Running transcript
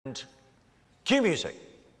Cue music.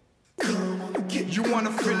 You wanna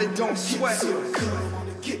feel it, don't sweat.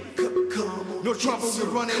 No trouble with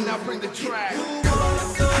running, now bring the track.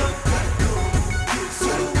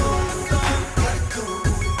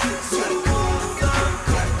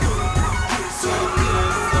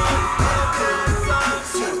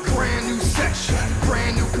 Brand new section,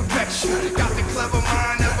 brand new confection. Got the clever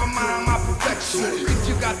mind, never mind my perfection. If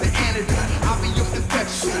you got the antidote, I'll be your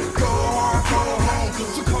infection. Go hard, go home,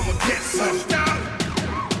 so come and get some. Stop.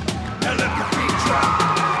 Now let the beat drop.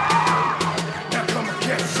 Now come and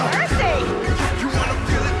get some. You wanna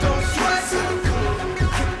feel it, don't sweat.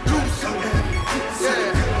 Do something.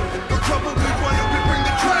 Yeah. No trouble, we wanna, we bring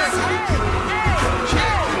the track.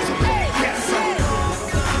 Yeah. So come and get some.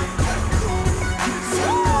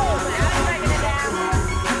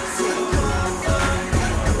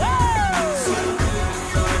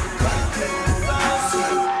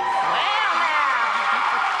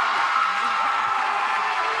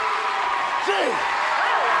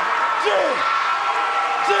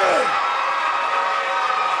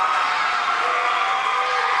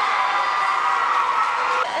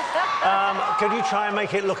 Could you try and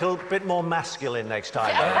make it look a bit more masculine next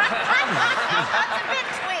time? That's a bit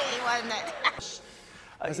twee, wasn't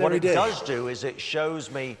it? What it does do is it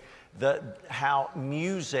shows me that how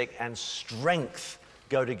music and strength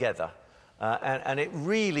go together. And it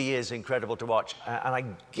really is incredible to watch. And I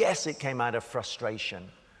guess it came out of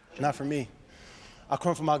frustration. Not for me. I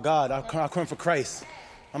come for my God. I come for Christ.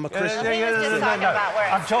 I'm a Christian.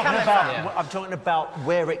 I'm talking about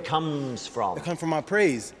where it comes from. I come from my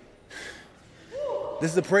praise.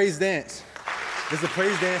 This is a praise dance. This is a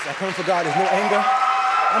praise dance. I come for God. There's no anger.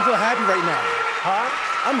 I'm so happy right now. Huh?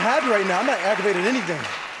 I'm happy right now. I'm not aggravated at anything.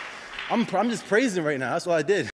 I'm just praising right now. That's what I did.